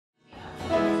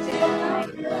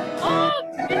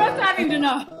kind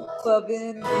enough.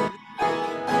 verbinden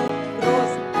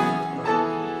großen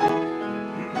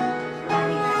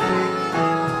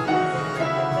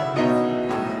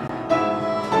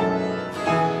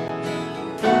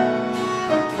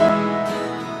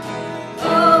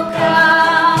Oh,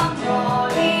 come,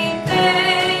 holy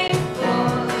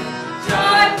faithful,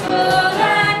 joyful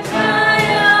and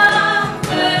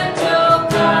triumphant, oh,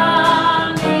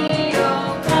 come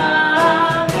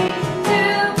ye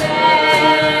to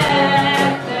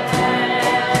Bethlehem.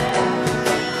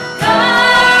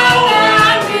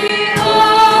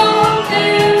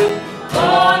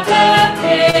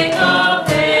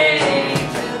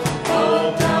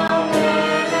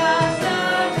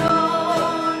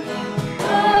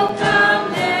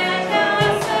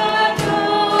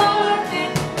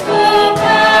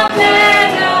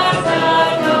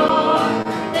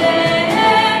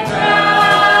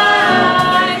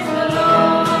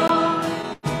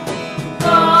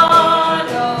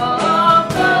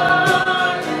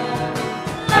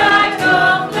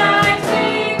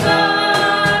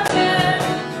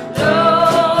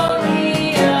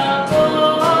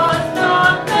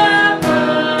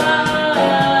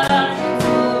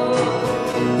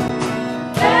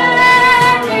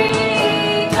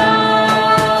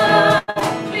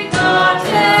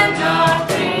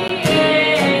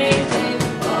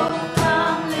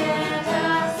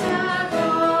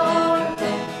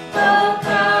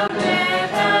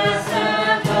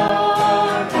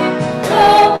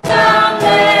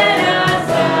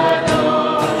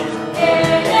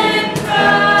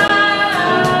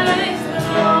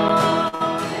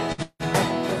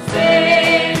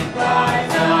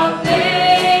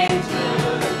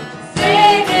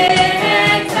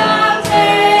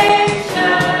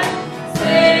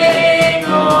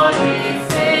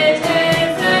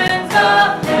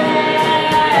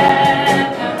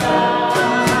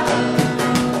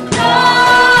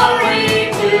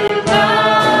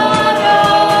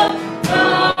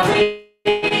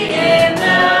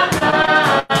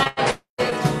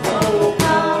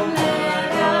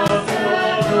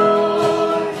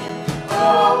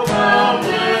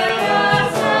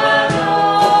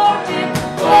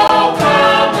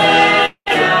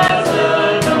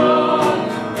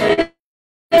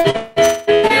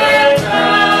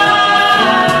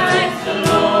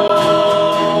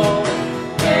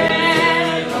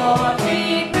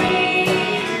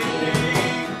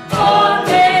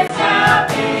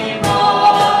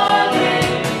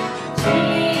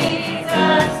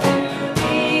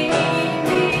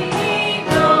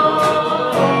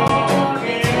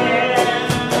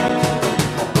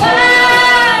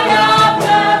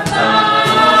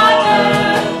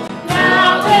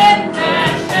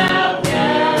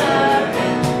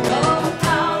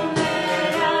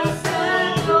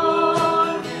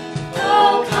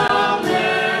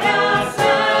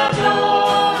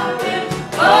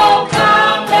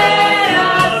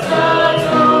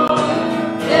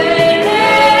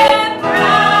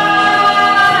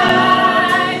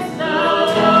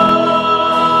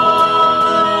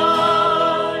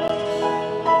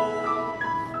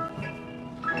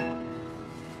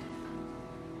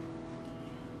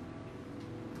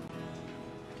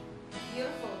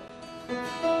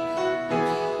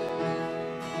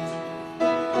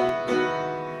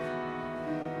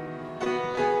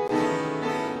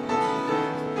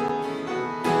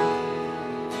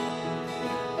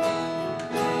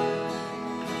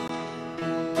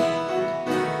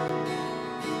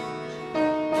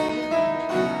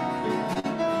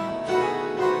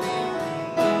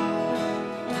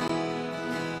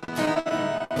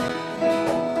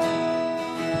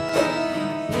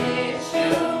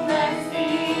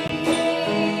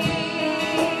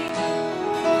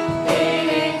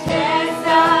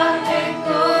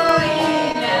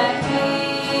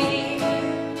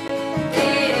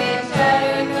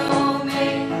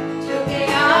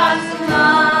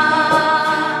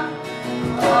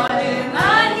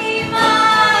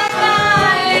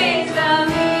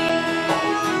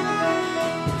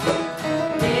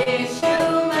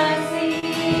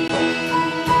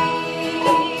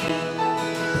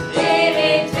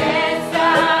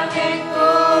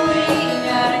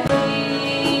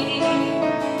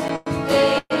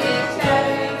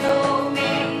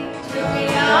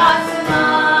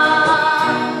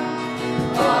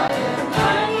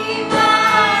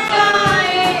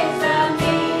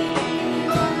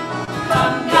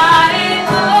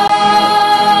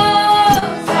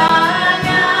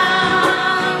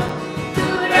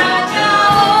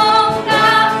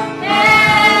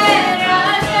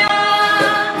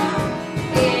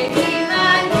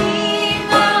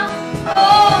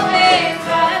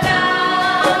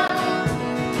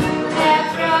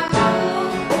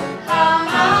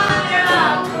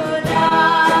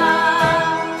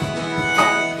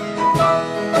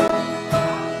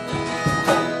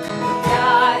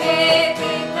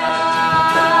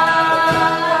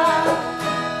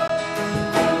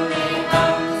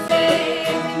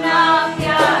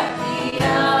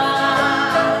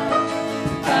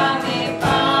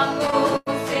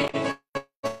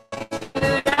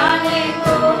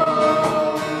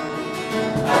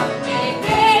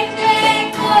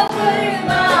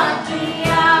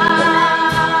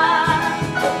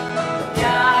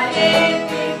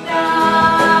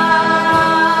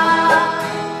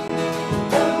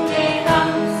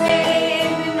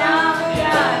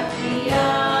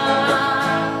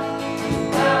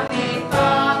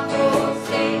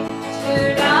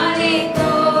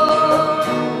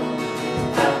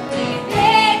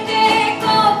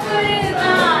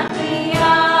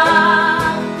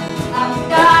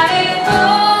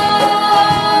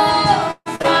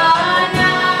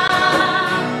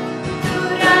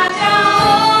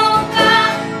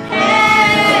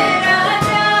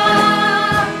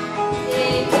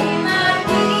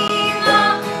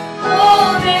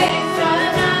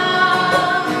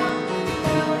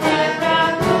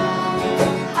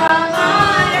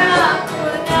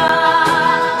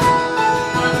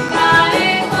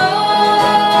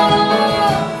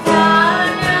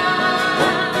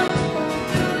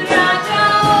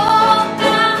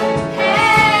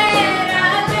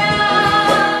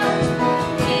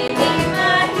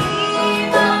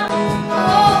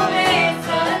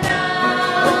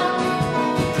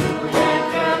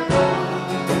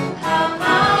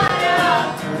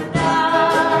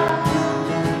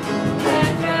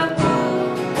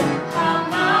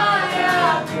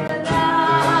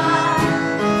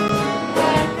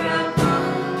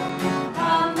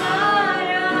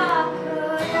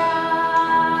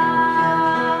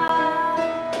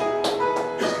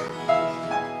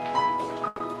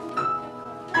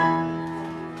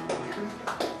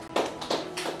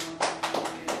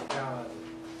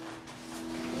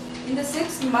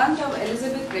 account of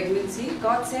Elizabeth's pregnancy,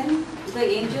 God sent the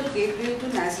angel Gabriel to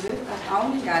Nazareth, a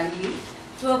town in Galilee,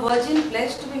 to a virgin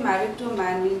pledged to be married to a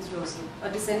man named Joseph, a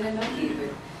descendant of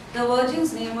David. The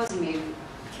virgin's name was Mary.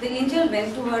 The angel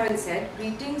went to her and said,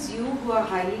 "Greetings, you who are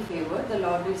highly favored, the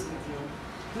Lord is with you."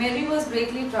 Mary was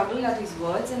greatly troubled at his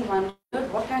words and wondered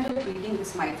what kind of greeting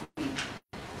this might be.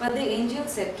 But the angel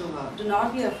said to her, "Do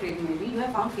not be afraid, Mary, you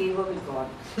have found favor with God.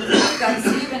 You will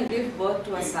conceive and give birth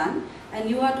to a son, and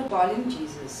you are to call him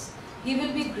Jesus. He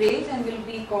will be great and will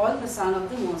be called the Son of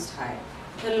the Most High.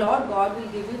 The Lord God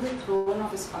will give you the throne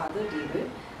of his father David,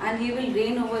 and he will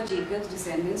reign over Jacob's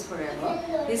descendants forever.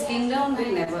 His kingdom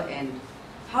will never end."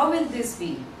 "How will this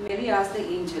be?" Mary asked the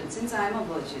angel, "since I am a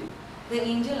virgin?" The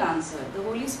angel answered, "The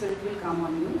Holy Spirit will come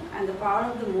on you, and the power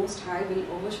of the Most High will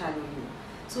overshadow you.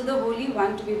 So the Holy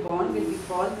One to be born will be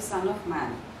called the Son of Man,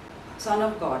 Son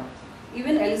of God.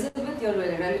 Even Elizabeth, your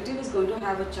relative, is going to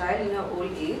have a child in her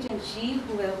old age, and she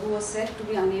who was said to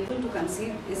be unable to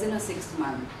conceive is in her 6th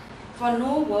month. For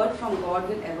no word from God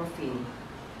will ever fail."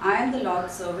 "I am the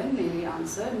Lord's servant," Mary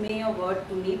answered. "May your word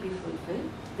to me be fulfilled."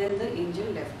 Then the angel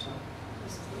left her.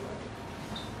 This is the word.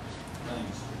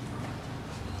 Thanks.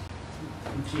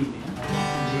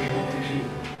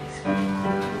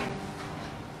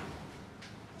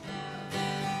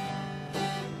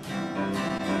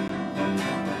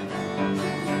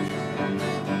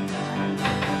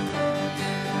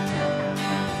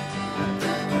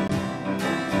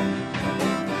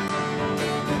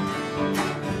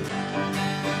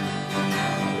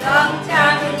 Long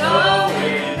time ago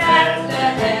in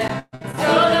Bethlehem,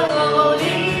 so the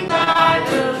Holy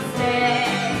Bible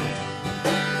says,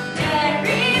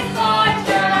 Mary's born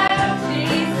child,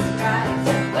 Jesus Christ,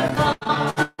 was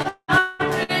born on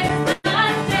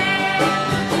Christmas Day.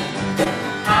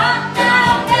 How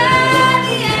now can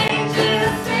the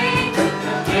angels sing,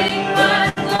 the King was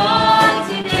born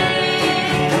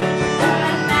today.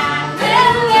 But man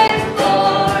will live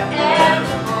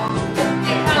forevermore,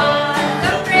 because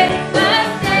of Christmas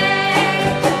Day.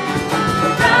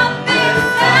 Trumpets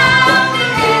sound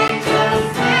and angels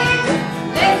sing,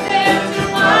 listen to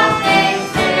what they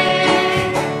say.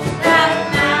 That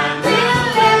man will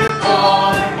live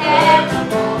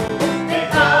forevermore,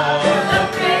 because of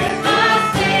Christmas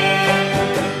Day.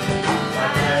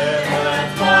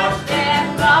 Shepherds watch their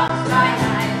flocks by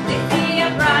night, they see a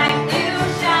bright new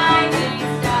shining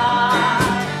star.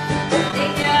 They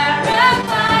hear a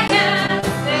choir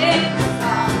sing a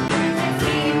song that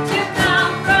seems to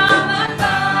come from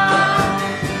above.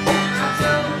 Our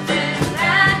chosen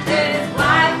and his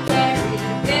wife Mary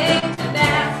came to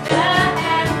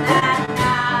Bethlehem that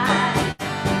night.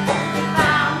 They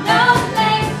found no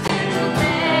place to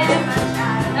live, a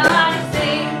child not a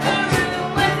single room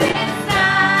was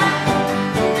inside.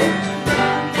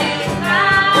 Then they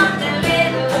found a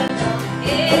little nook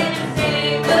in a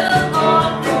stable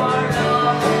all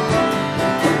forlorn.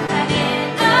 And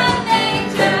in a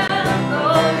manger,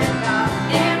 golden God,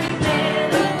 Mary's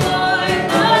little boy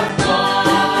was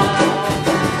born.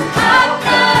 How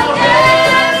now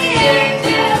can the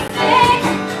angels sing,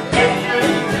 listen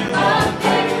to what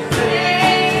they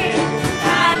say.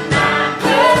 That man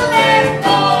will live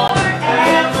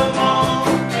forevermore,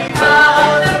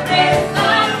 because of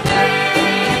Christmas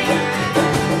Day.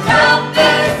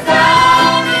 Trumpets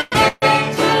sound and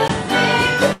angels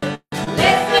sing,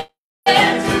 listen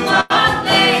to what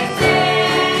they say.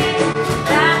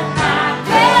 That man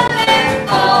will live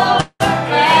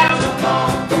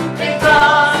forevermore,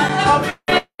 because of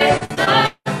Christmas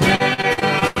Day.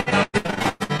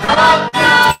 How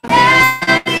now can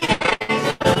the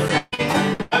angels sing,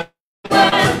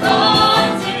 was born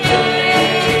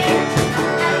today.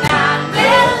 And man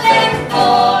will live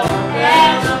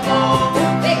forevermore,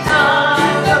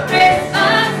 because of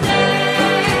Christmas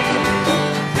Day.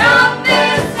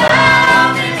 Trumpets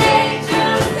sound and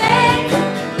angels sing,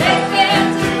 listen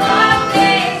to what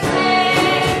they say.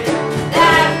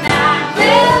 That man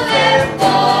will live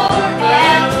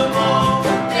forevermore,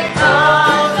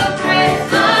 because of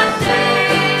Christmas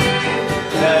Day.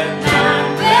 That man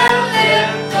will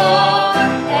live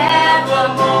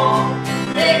forevermore,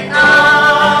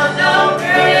 because of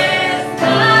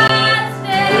Christmas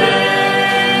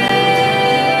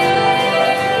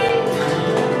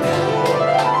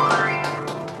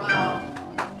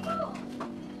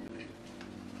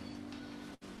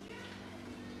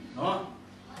No?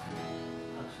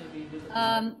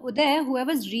 Uday,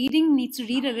 whoever's reading needs to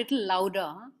read a little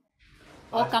louder, huh?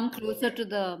 Or come closer to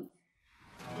the.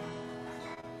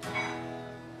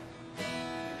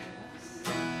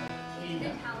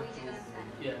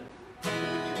 Yeah.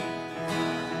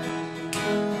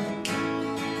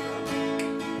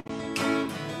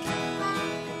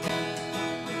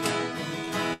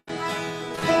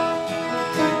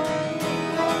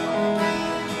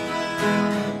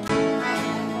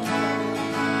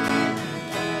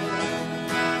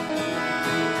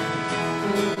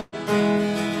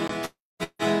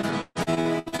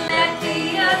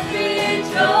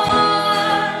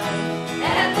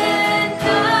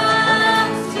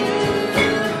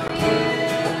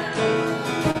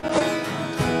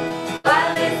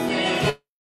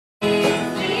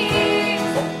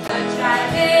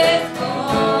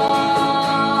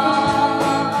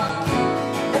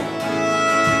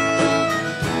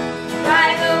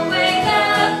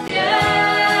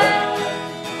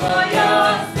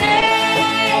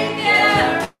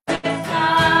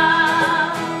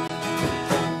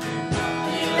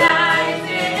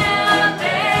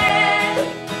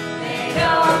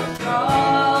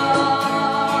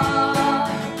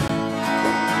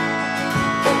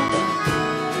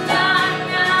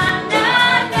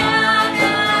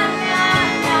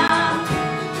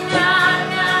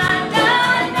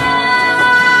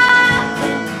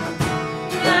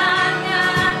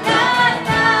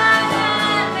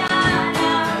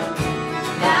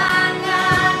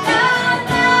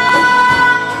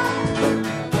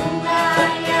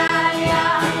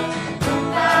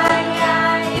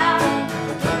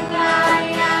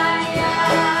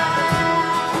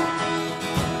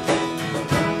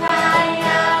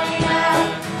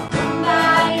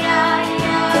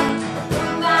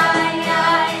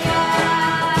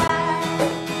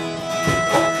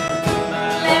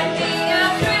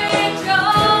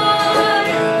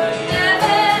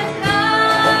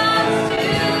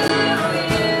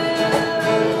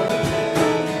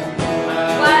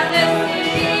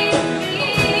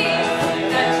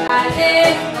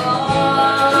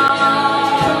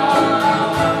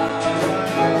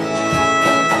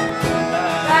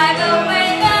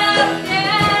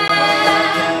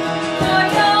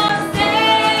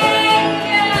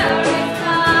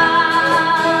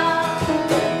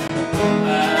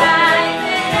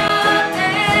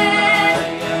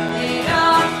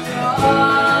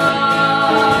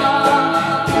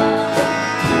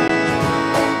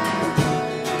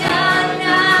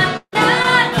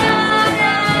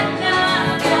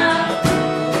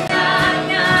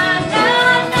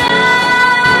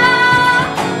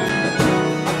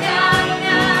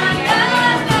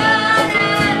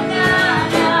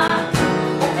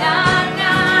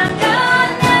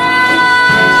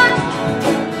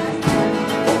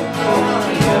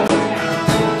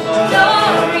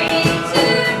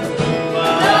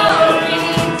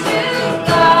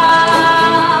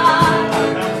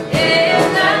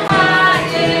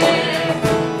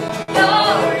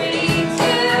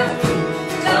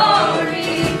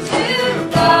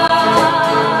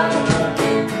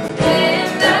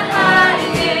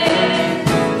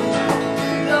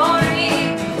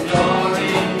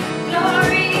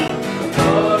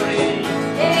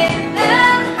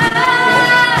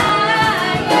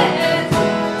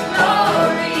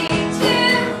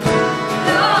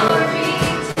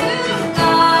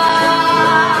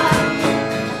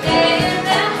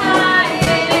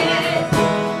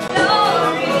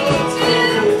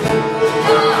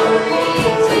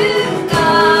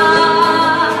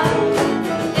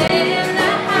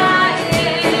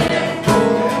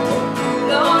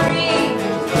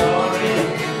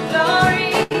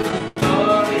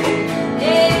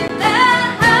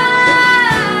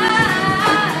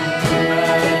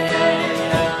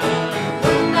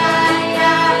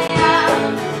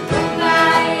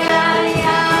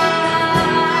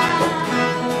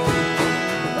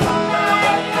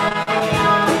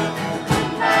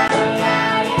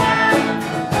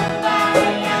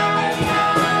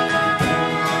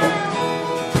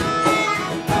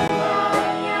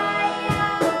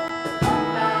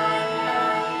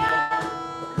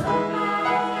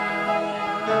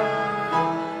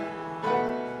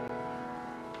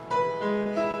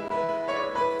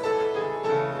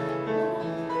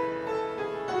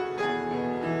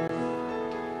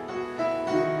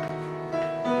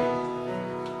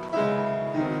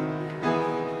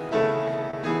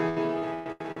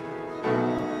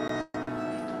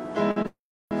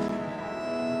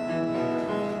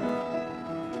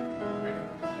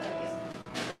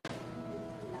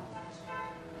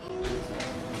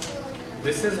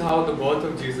 This is how the birth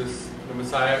of Jesus, the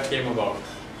Messiah, came about.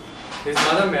 His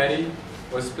mother Mary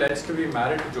was pledged to be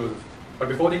married to Joseph, but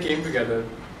before they came together,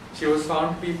 she was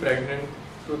found to be pregnant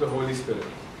through the Holy Spirit.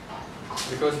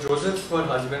 Because Joseph, her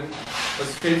husband,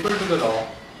 was faithful to the law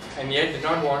and yet did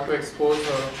not want to expose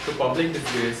her to public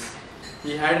disgrace,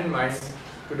 he had in mind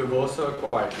to divorce her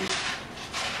quietly.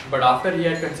 But after he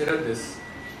had considered this,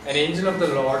 an angel of the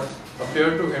Lord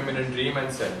appeared to him in a dream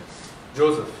and said,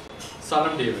 "Joseph, son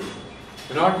of David,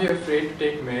 do not be afraid to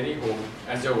take Mary home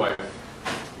as your wife,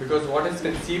 because what is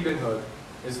conceived in her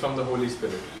is from the Holy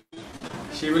Spirit.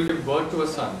 She will give birth to a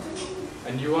son,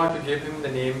 and you are to give him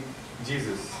the name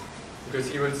Jesus,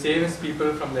 because he will save his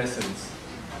people from their sins."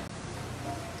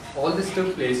 All this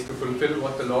took place to fulfill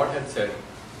what the Lord had said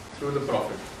through the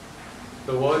prophet.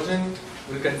 The virgin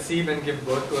will conceive and give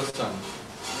birth to a son,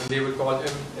 and they will call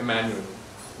him Emmanuel,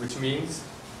 which means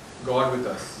God with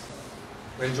us.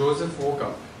 When Joseph woke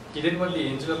up, he did what the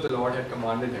angel of the Lord had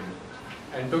commanded him,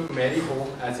 and took Mary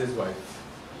home as his wife.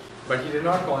 But he did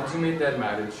not consummate their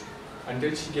marriage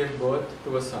until she gave birth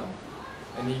to a son,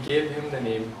 and he gave him the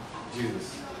name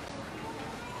Jesus.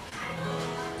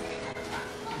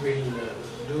 We'll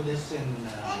do this in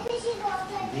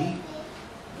D.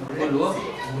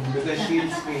 Because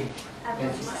she'll speak.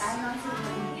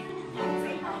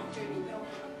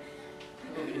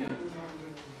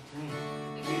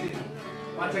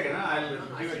 One second, I'll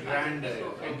give a grand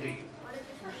entry.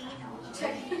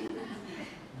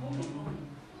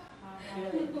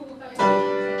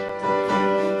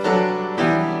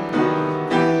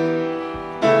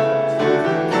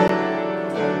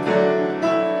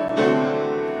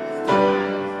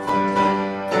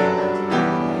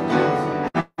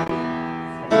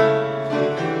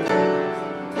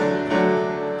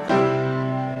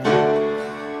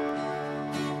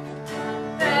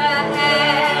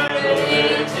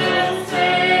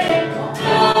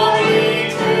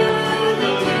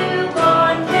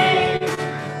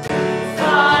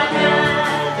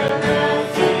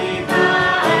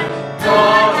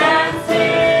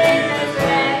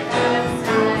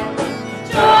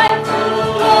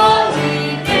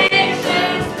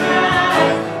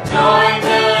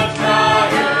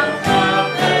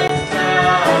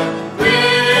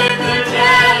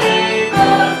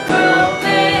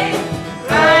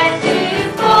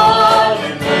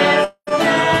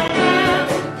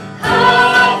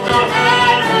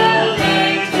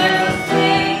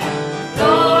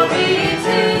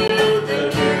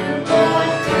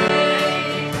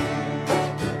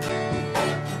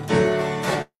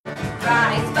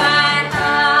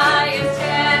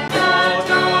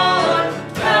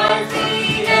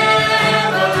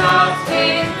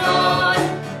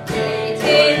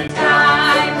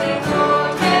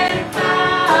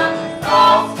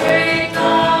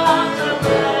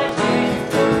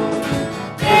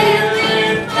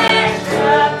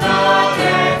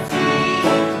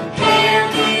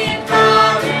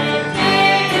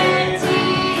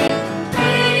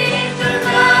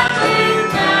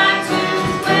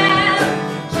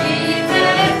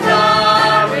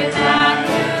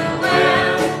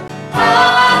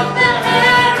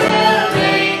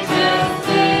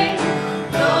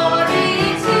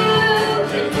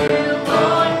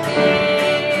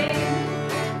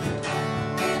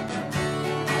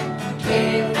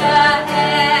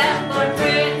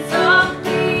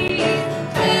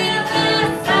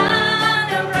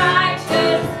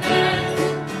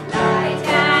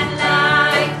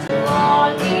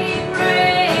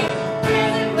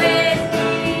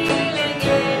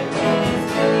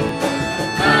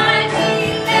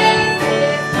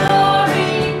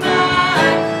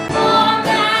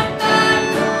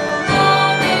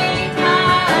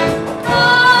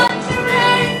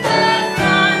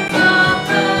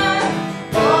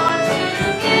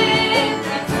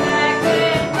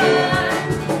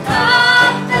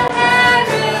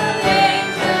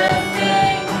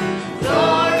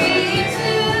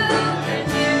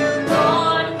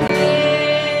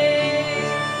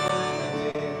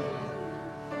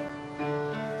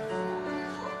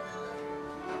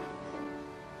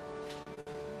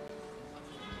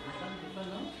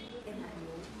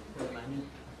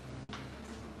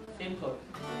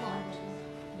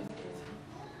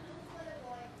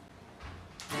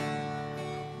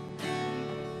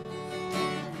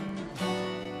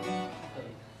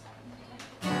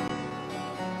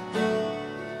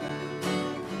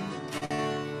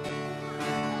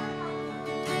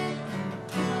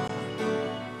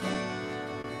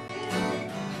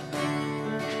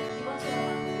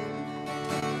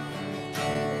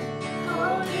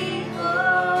 Holy,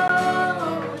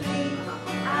 holy,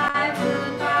 I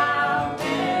will bow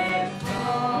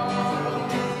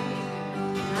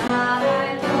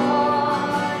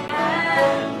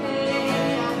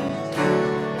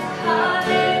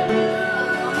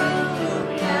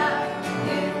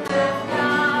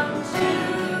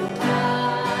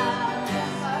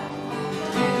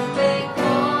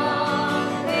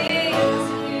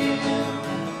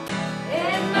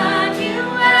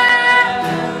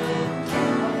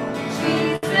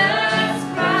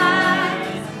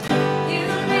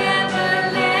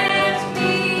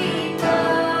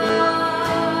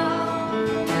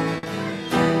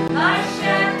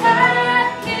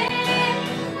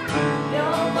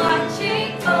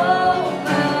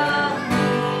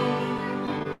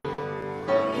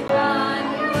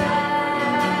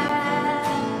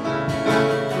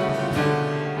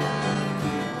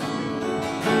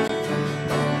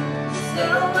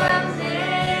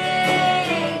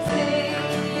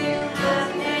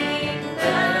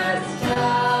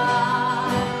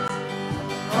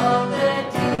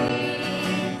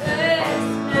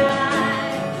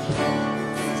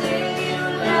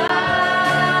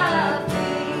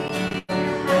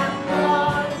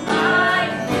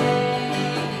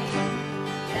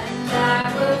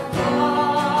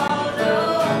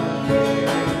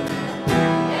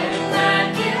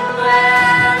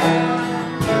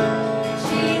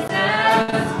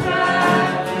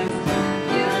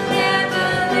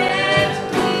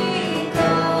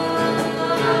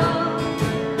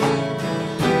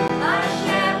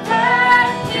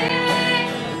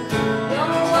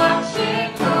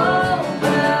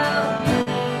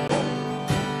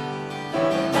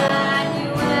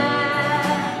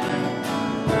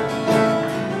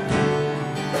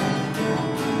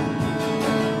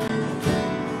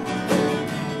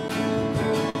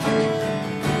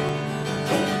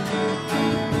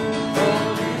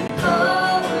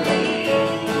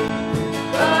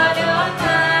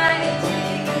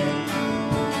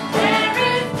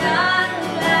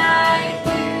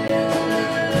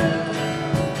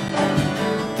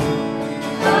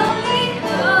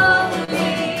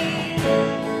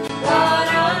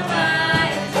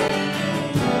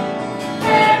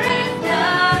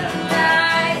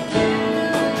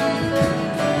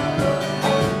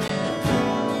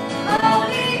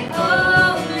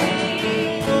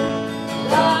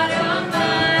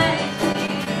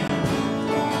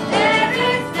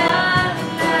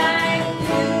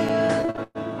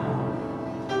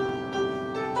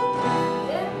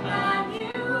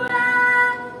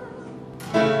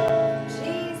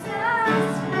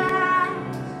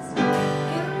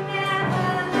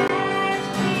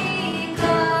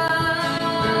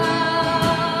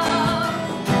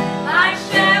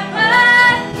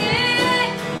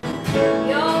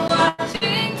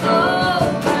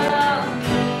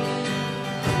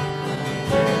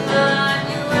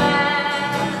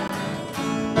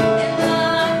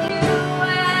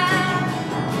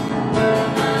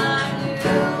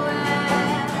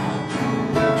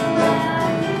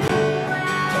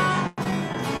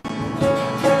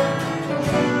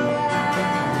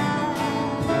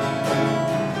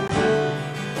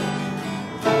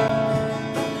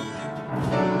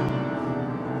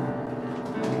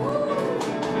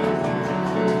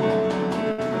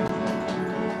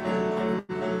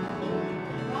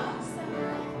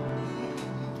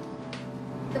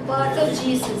The birth of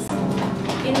Jesus.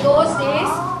 In those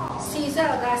days, Caesar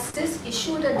Augustus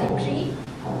issued a decree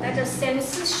that a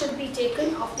census should be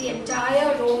taken of the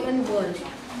entire Roman world.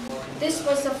 This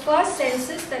was the first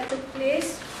census that took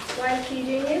place while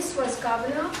Quirinius was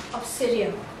governor of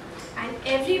Syria, and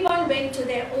everyone went to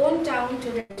their own town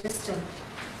to register.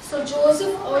 So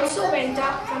Joseph also went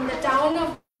up from the town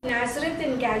of Nazareth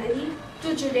in Galilee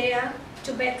to Judea,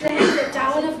 to Bethlehem, the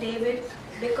town of David,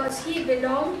 because he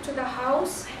belonged to the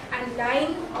house and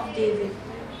line of David.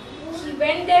 He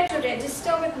went there to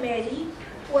register with Mary,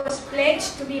 who was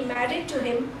pledged to be married to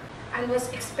him and was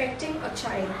expecting a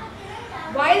child.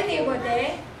 While they were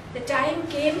there, the time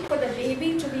came for the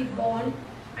baby to be born,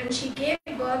 and she gave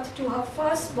birth to her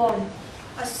firstborn,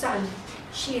 a son.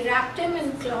 She wrapped him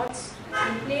in cloths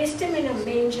and placed him in a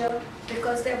manger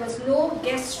because there was no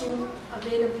guest room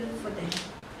available for them.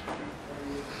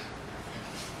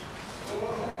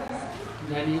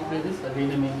 Daddy, you play this?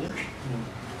 Arena Manger?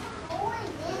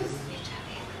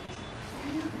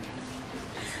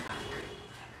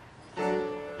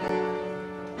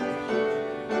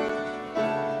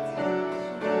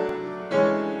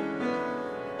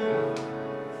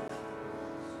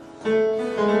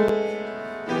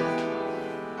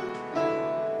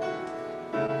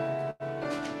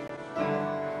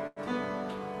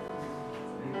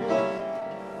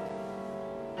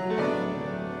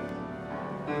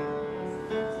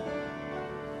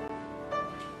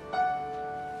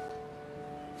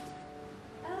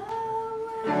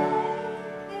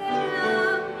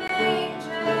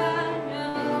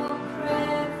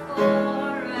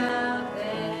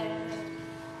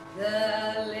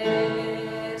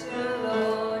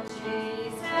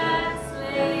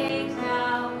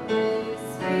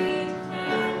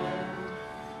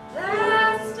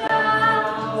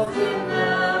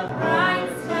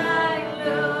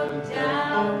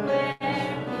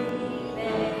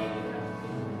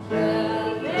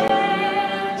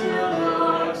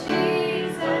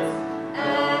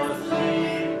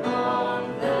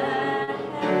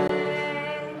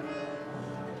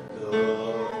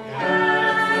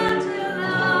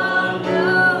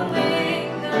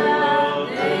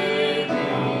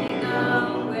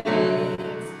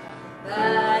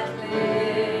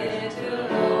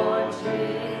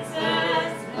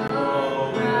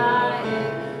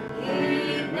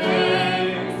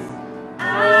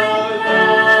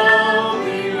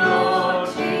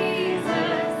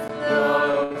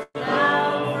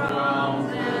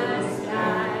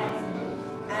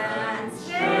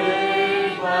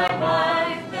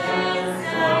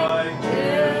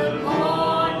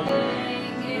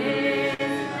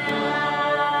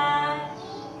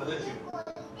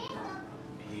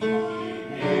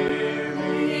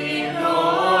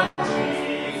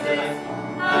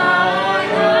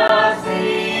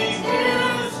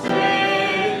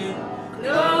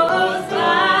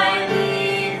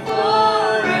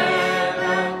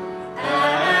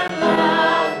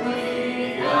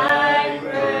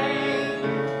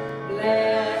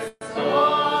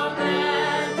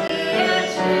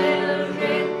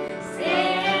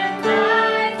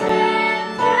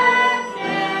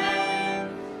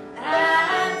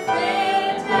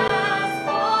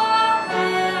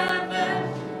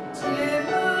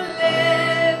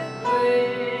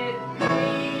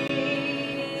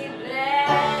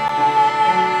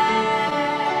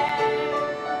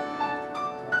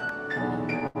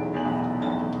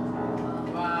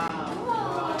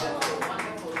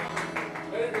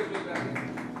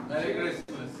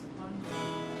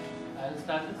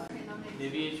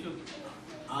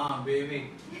 Baby.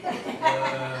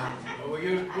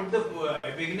 You put the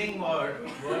beginning word.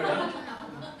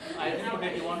 I didn't put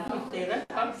it. You want to say that?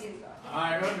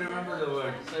 I don't remember the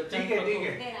word. So ठीक है.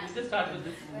 You just start with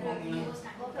this.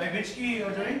 Which key you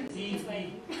are doing? C.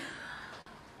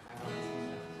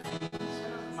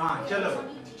 चलो.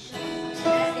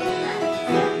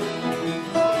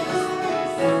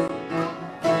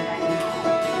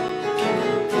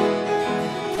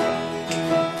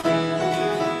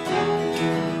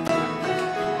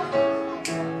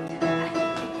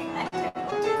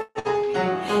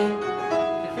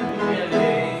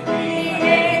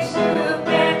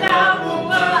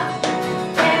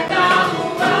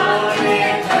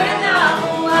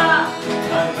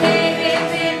 Baby,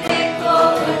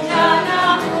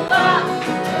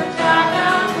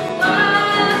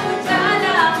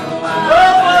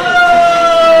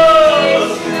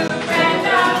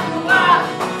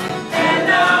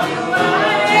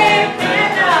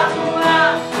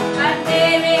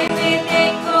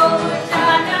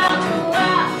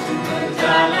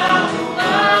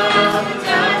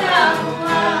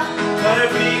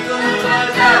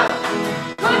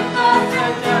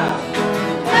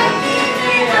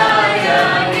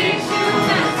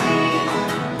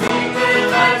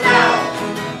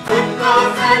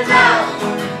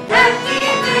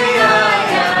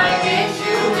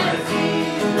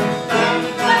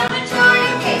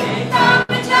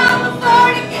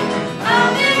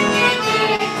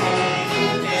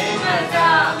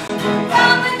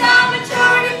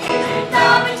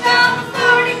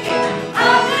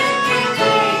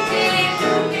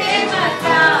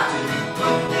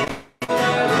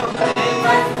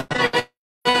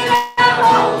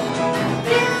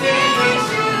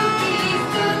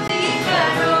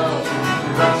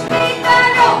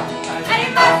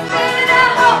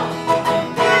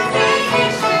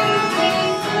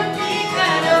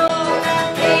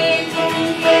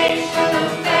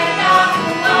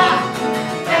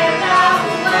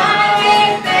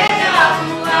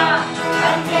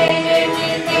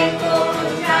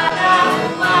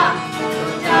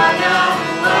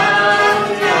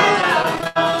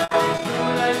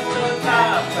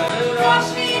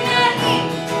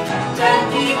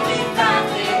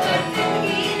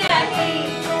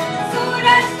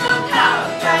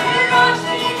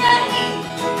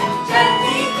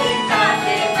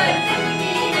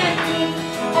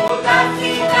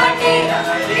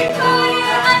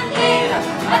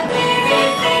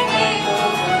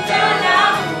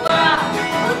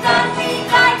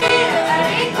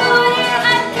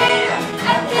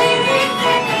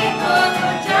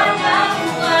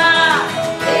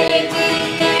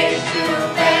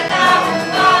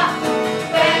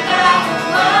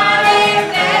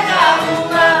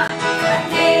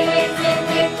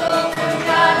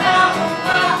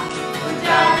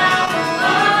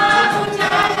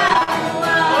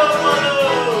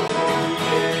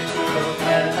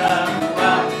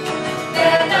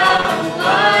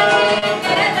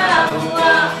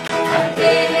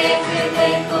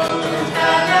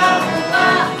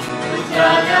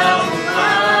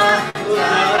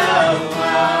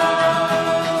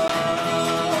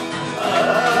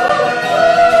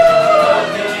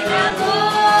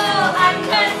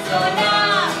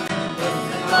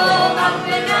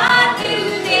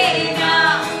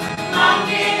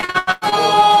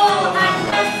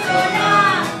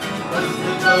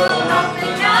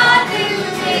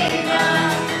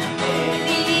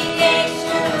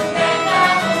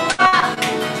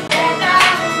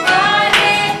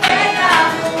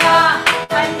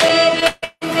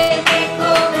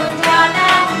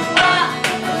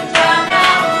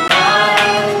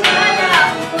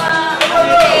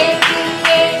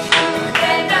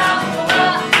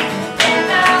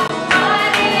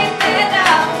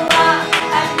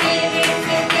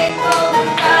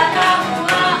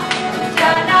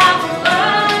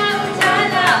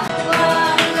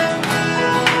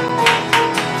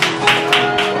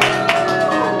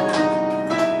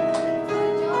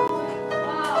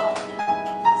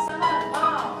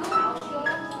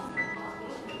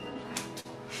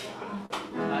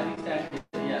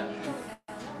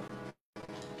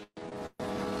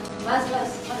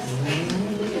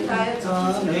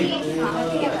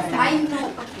 I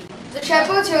know. The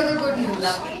shepherds hear the good news.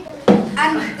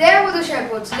 And there were the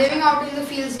shepherds living out in the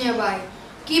fields nearby,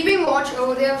 keeping watch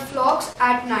over their flocks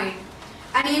at night.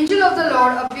 An angel of the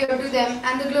Lord appeared to them,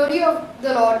 and the glory of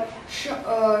the Lord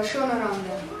shone around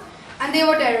them. And they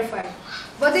were terrified.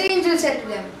 But the angel said to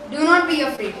them, "Do not be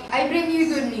afraid. I bring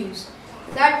you good news.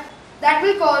 That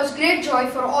will cause great joy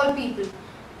for all people.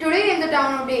 Today in the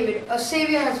town of David, a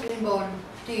Savior has been born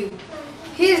to you.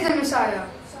 He is the Messiah,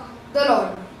 the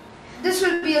Lord. This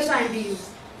will be a sign to you.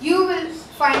 You will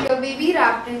find a baby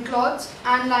wrapped in cloths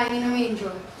and lying in a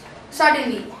manger."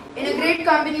 Suddenly, in a great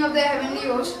company of the heavenly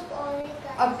host,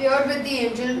 appeared with the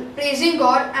angel, praising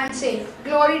God and saying,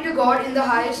 "Glory to God in the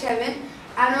highest heaven,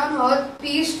 and on earth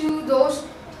peace to those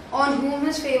on whom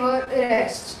His favor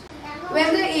rests." When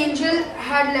the angels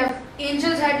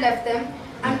had left them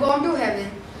and gone to heaven,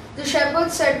 the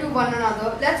shepherds said to one another,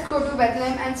 "Let's go to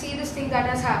Bethlehem and see this thing that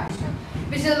has happened,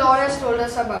 which the Lord has told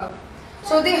us about."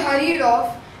 So they hurried off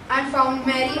and found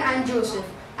Mary and Joseph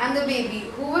and the baby,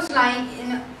 who was lying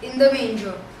in the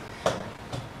manger.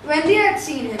 When they had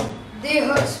seen him, they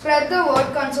spread the word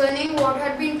concerning what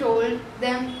had been told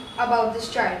them about this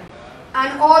child.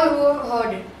 And all who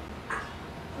heard it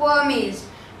were amazed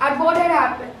at what had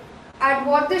happened, at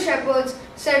what the shepherds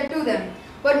said to them.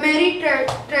 But Mary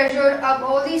treasured up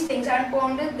all these things and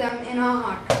pondered them in her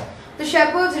heart. The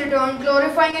shepherds returned,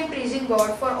 glorifying and praising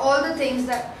God for all the things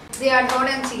that they had heard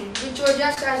and seen, which were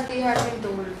just as they had been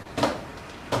told.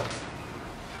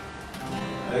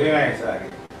 Very nice, Ari.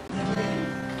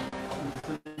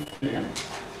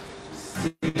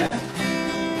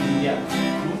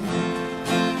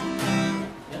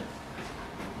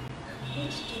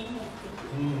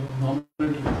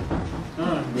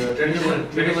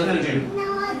 Traditional gym.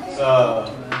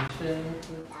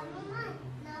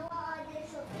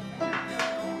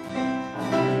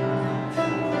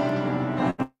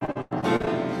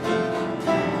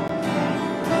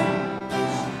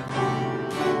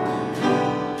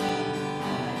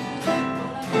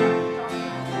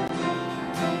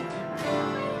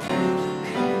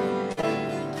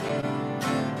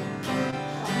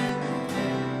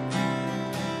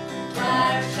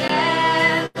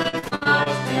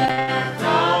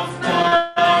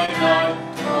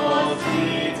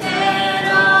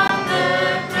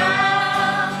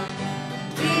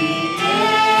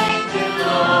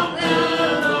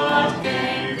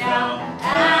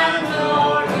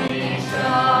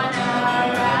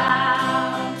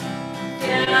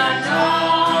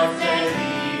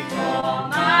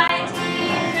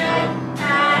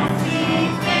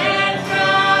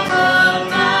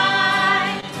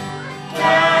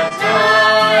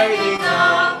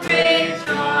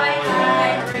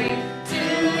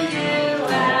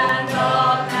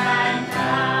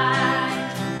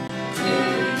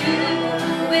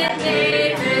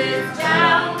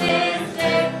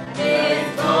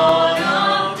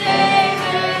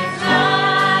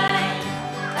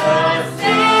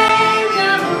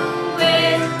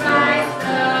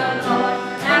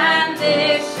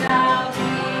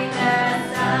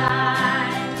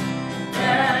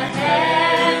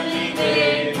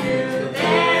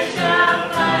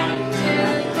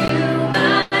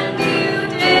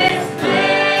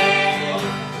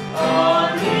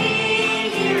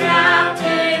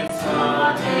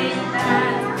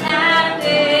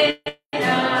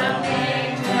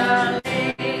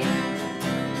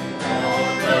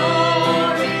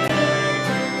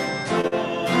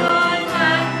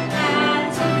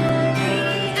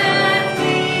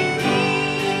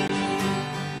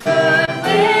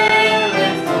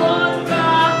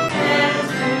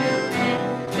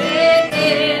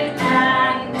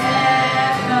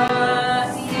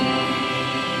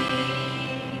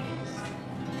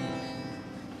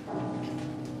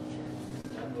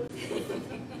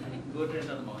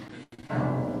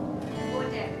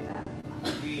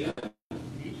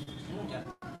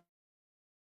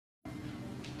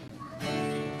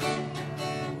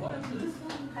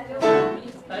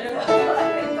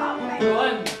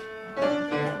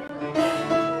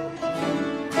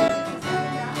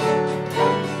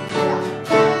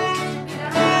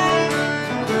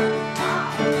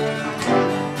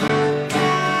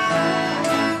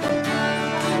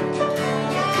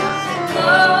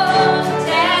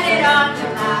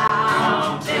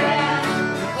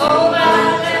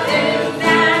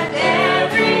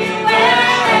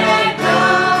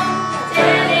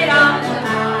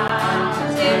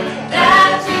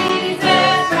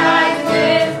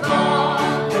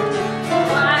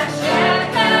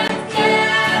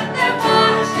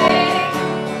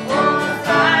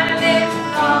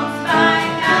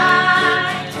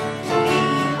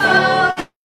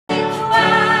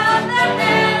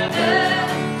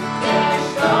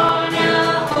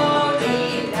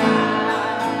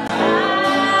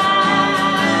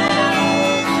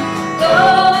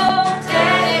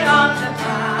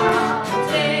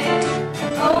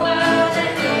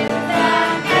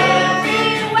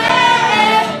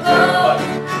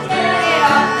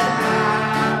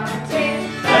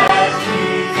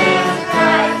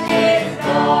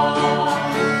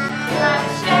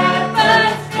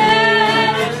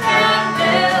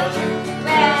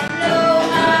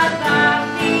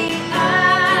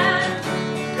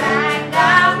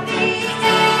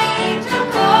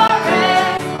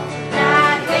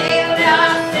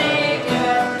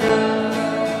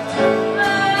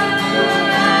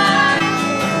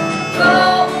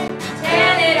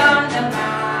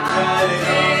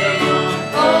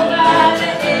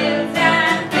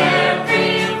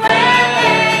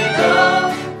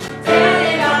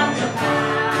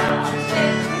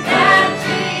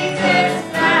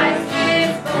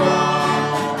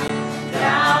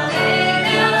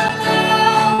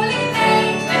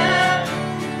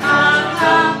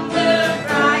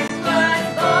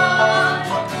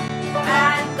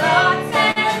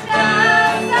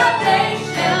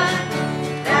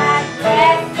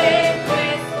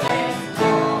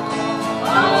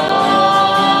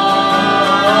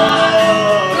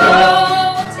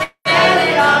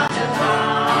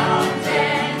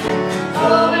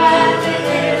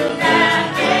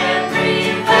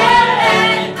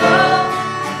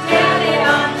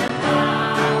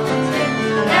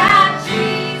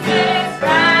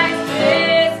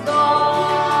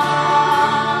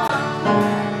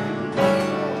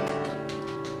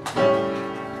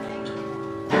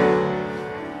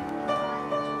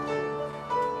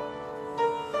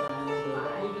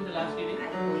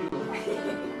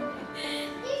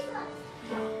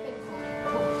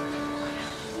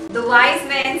 wise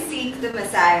men seek the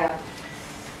Messiah.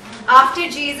 After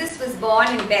Jesus was born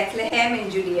in Bethlehem in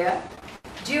Judea,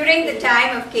 during the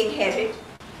time of King Herod,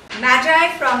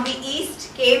 Magi from the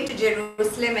east came to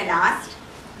Jerusalem and asked,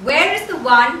 "Where is the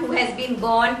one who has been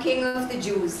born King of the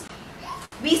Jews?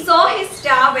 We saw his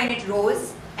star when it rose,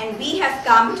 and we have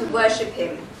come to worship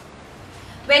him."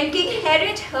 When King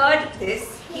Herod heard this,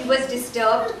 he was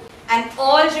disturbed, and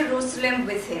all Jerusalem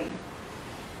with him.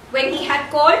 When he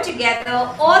had called together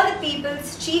all the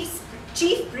people's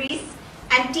chief priests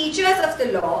and teachers of the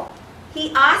law, he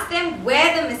asked them where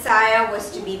the Messiah was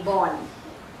to be born.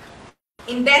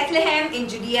 "In Bethlehem in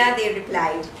Judea," they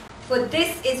replied, "for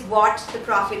this is what the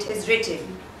prophet has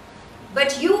written.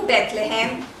 But you,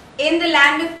 Bethlehem, in the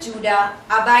land of Judah,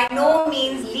 are by no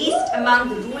means least among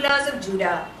the rulers of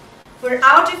Judah, for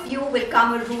out of you will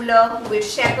come a ruler who will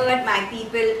shepherd my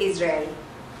people Israel."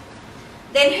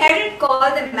 Then Herod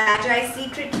called the Magi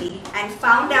secretly and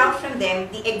found out from them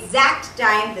the exact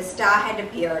time the star had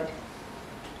appeared.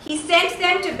 He sent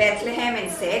them to Bethlehem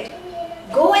and said,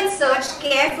 "Go and search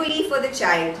carefully for the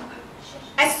child.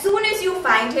 As soon as you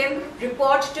find him,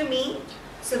 report to me,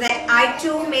 so that I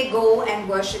too may go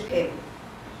and worship him."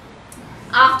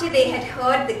 After they had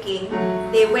heard the king,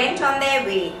 they went on their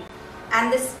way,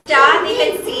 and the star they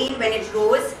had seen when it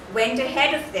rose went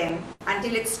ahead of them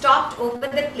until it stopped over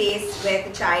the place where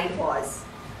the child was.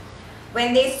 When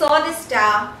they saw the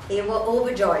star, they were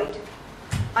overjoyed.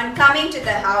 On coming to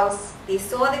the house, they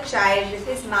saw the child with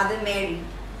his mother Mary,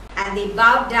 and they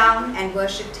bowed down and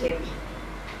worshipped him.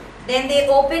 Then they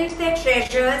opened their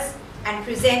treasures and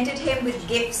presented him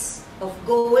with gifts of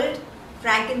gold,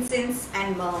 frankincense,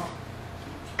 and myrrh.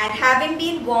 And having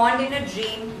been warned in a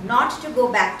dream not to go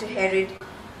back to Herod,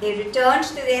 they returned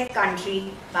to their country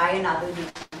by another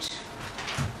route.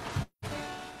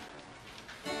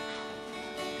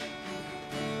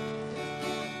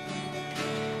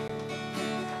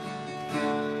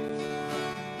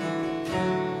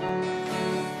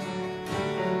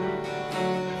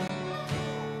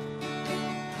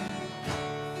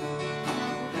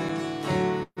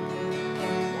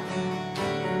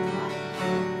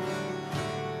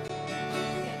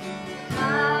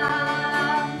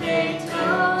 They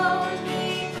told me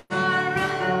far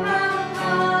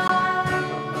above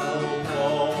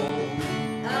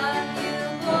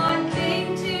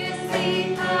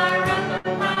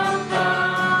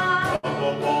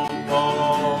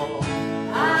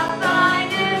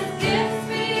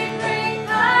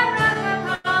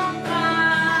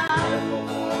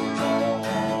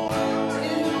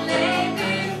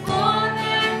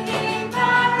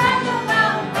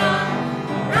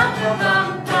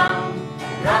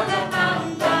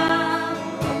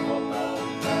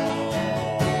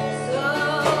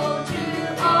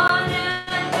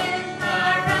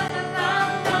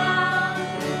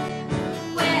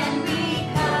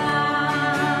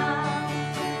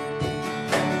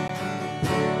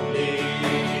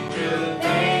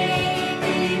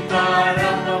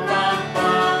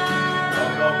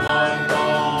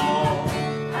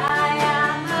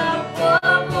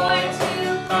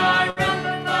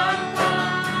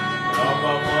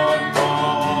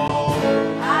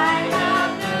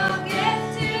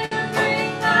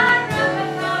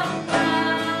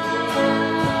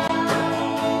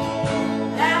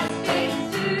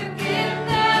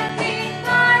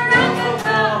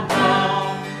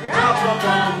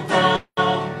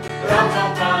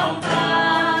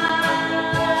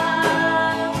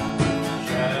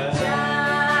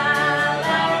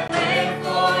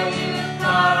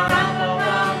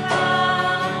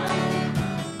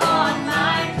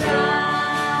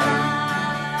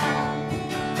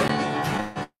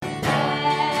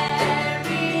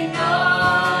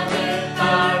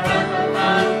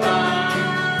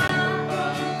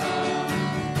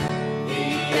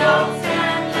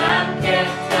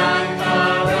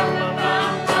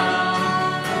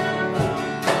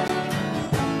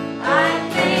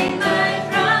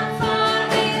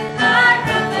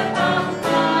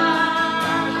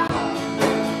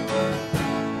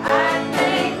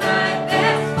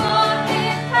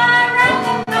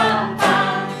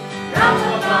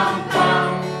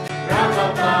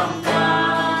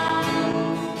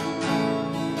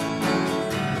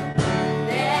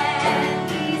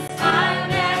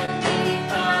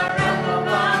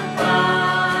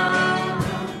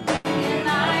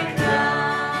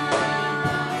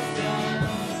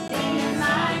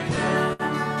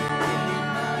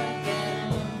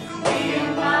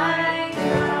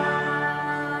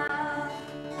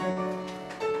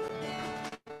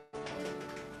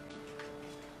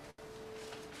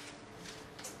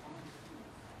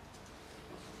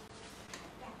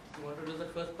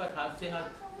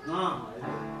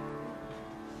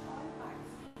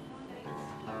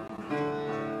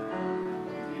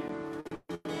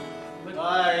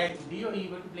Bye. D or E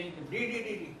were playing it?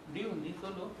 D only, so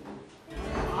low.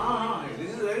 This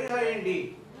is very high in D.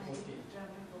 Okay.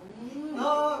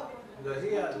 No.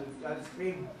 I'll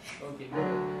scream. Okay.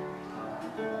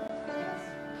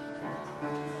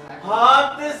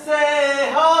 हाथ से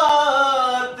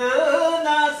हाथ न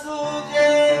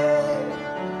सूझे,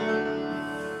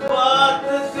 बात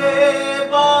से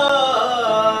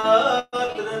बात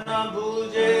न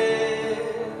बूझे,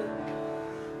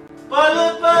 पल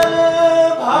पल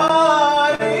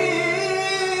भारी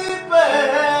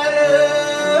पहर,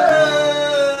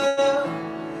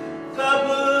 कब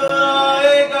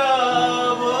आएगा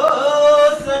वो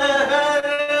सहर,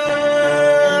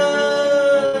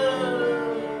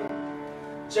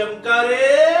 चमका रे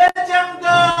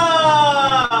चमका,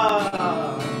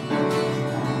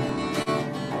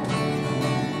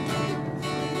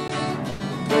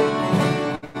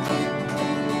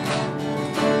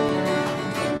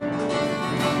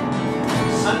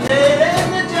 अंधेरे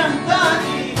में चमका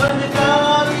जीवन का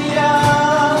दिया,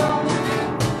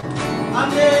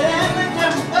 अंधेरे में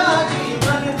चमका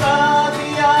जीवन का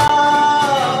दिया,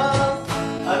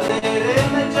 अंधेरे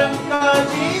में चमका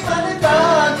जीवन का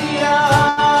दिया,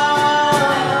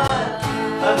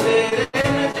 अंधेरे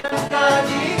में चमका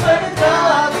जीवन का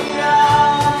दिया,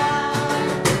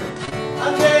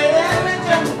 अंधेरे में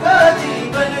चमका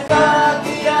जीवन का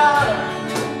दिया,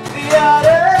 दिया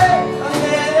रे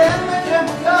अंधेरे में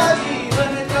चमका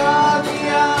जीवन का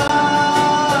दिया,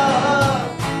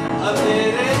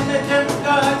 अंधेरे में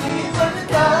चमका जीवन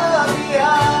का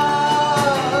दिया,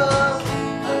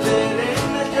 अंधेरे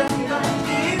में चमका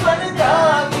जीवन का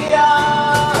दिया,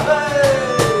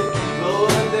 वो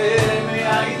अंधेरे में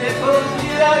आई देखो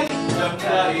चिराई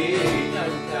चमकाई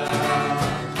चमका,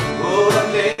 वो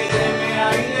अंधेरे में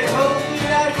आई देखो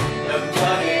चिराई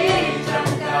चमकाई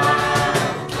चमका,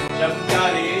 चमका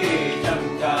रे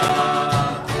चमका,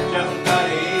 चमका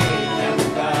रे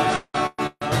चमका,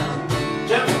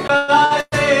 चमका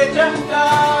रे चमका,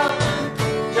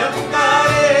 चमका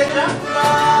रे चमका,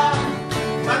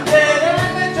 अंधेरे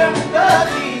में चमका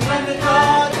जीवन का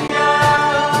दिया,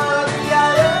 दिया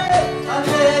रे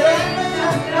अंधेरे में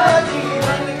चमका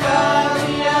जीवन का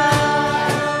दिया।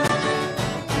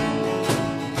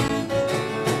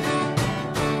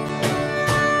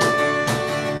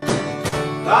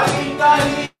 काली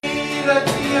काली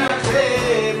रतियां से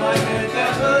मन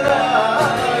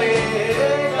घबराए,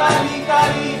 काली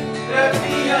काली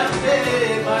रतियां से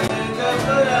मन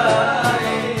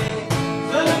घबराए,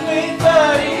 जुल्मी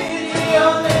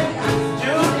परियों ने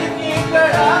झूठ की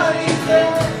कड़ाई से,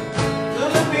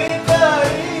 जुल्मी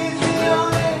परियों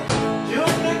ने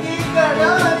झूठ की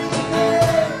कड़ाई से,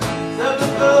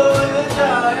 सबको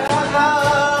उलझाया था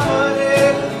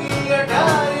रेल की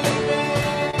अटारी में,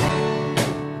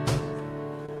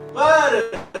 पर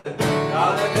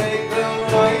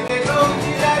आई देखो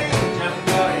चिराई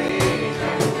चमका रे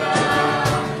चमका,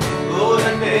 घोर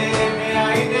अंधेरे में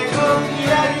आई देखो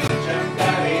चिराई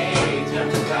चमका रे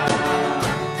चमका,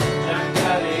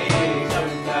 चमका रे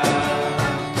चमका,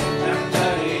 चमका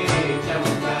रे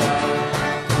चमका,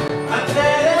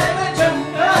 अंधेरे में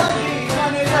चमका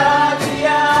जीवन का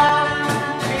दिया,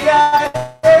 दिया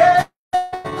रे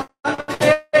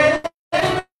अंधेरे में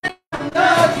चमका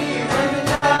जीवन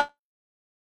का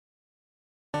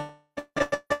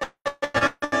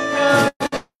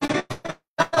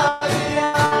दिया,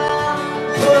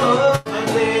 ओ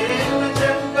अंधेरे में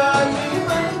चमका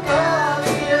जीवन का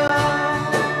दिया,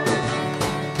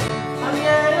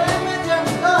 अंधेरे में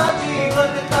चमका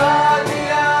जीवन का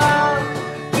दिया,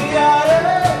 दिया रे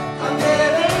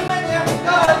अंधेरे में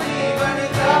चमका जीवन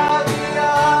का दिया,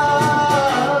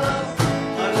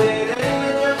 अंधेरे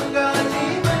में चमका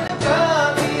जीवन का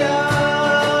दिया,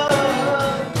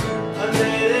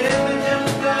 अंधेरे में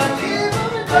चमका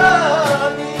जीवन का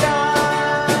दिया।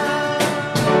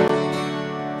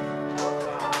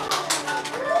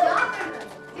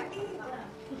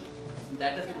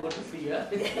 That is good to see, yeah?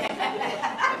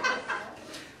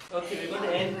 Okay, we're going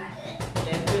to end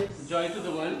with Joy to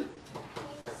the World.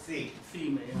 See. C,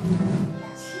 man.